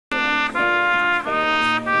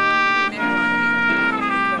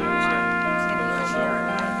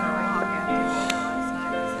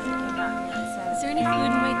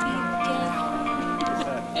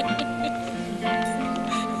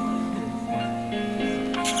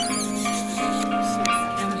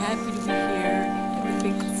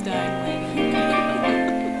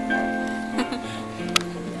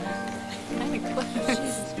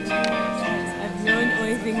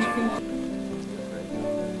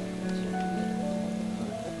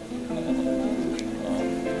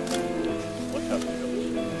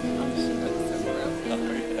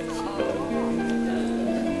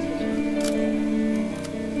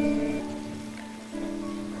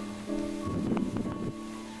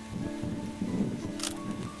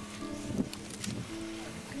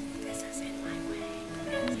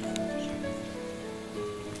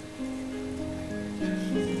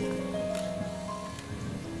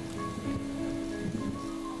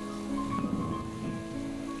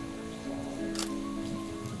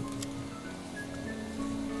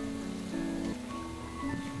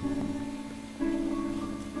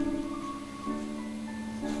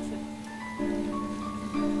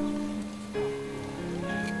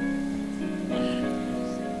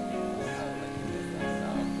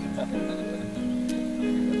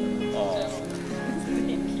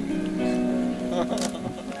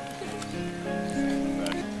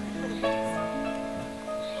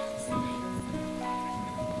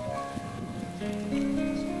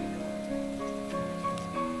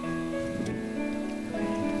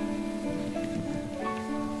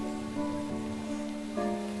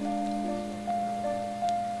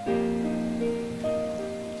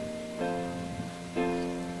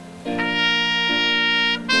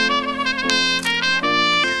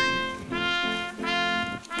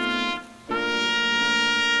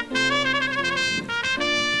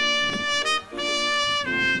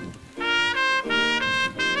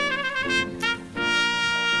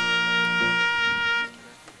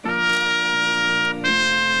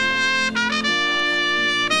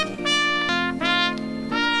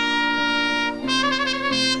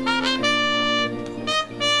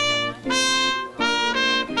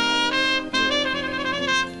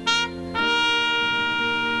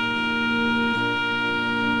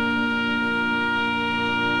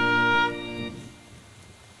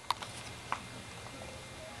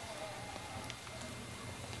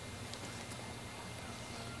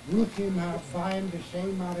Ruth him have find the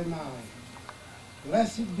shame out of eye.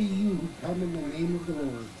 Blessed be you who come in the name of the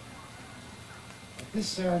Lord. At this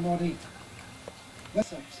ceremony, the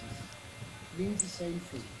sexes means the same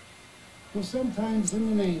thing. For sometimes in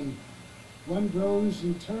the name, one grows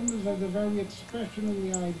in terms of the very expression of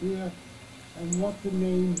the idea and what the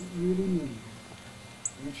name really means.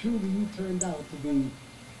 And truly you turned out to be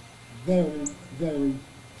very, very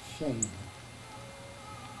shame.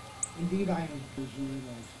 Indeed, I am personally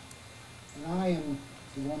life, and I am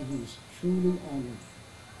the one who is truly honored,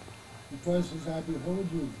 because as I behold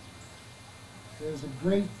you, there's a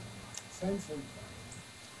great sense of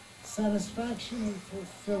satisfaction and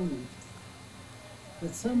fulfillment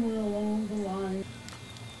that somewhere along the line,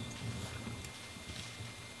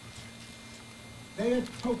 they are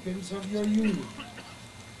tokens of your union,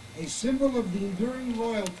 a symbol of the enduring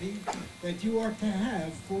loyalty that you are to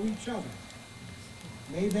have for each other.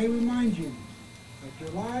 May they remind you that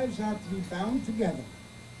your lives are to be bound together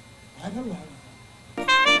by the love.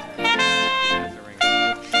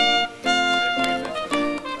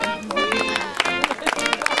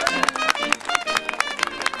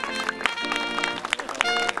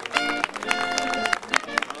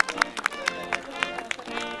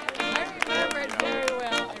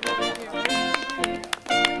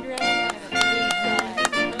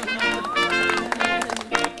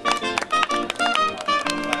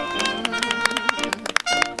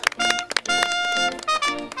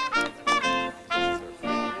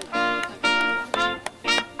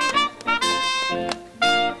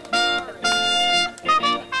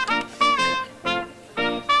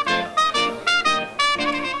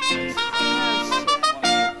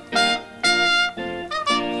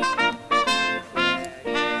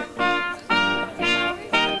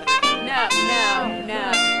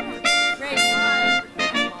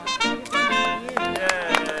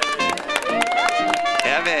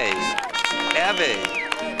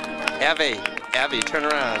 Abby, turn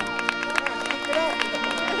around.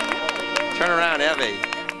 Turn around, Abby.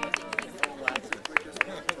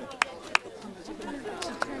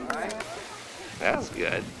 That was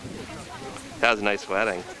good. That was a nice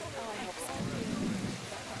wedding.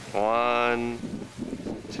 1,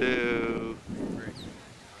 2,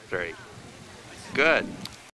 3. Good.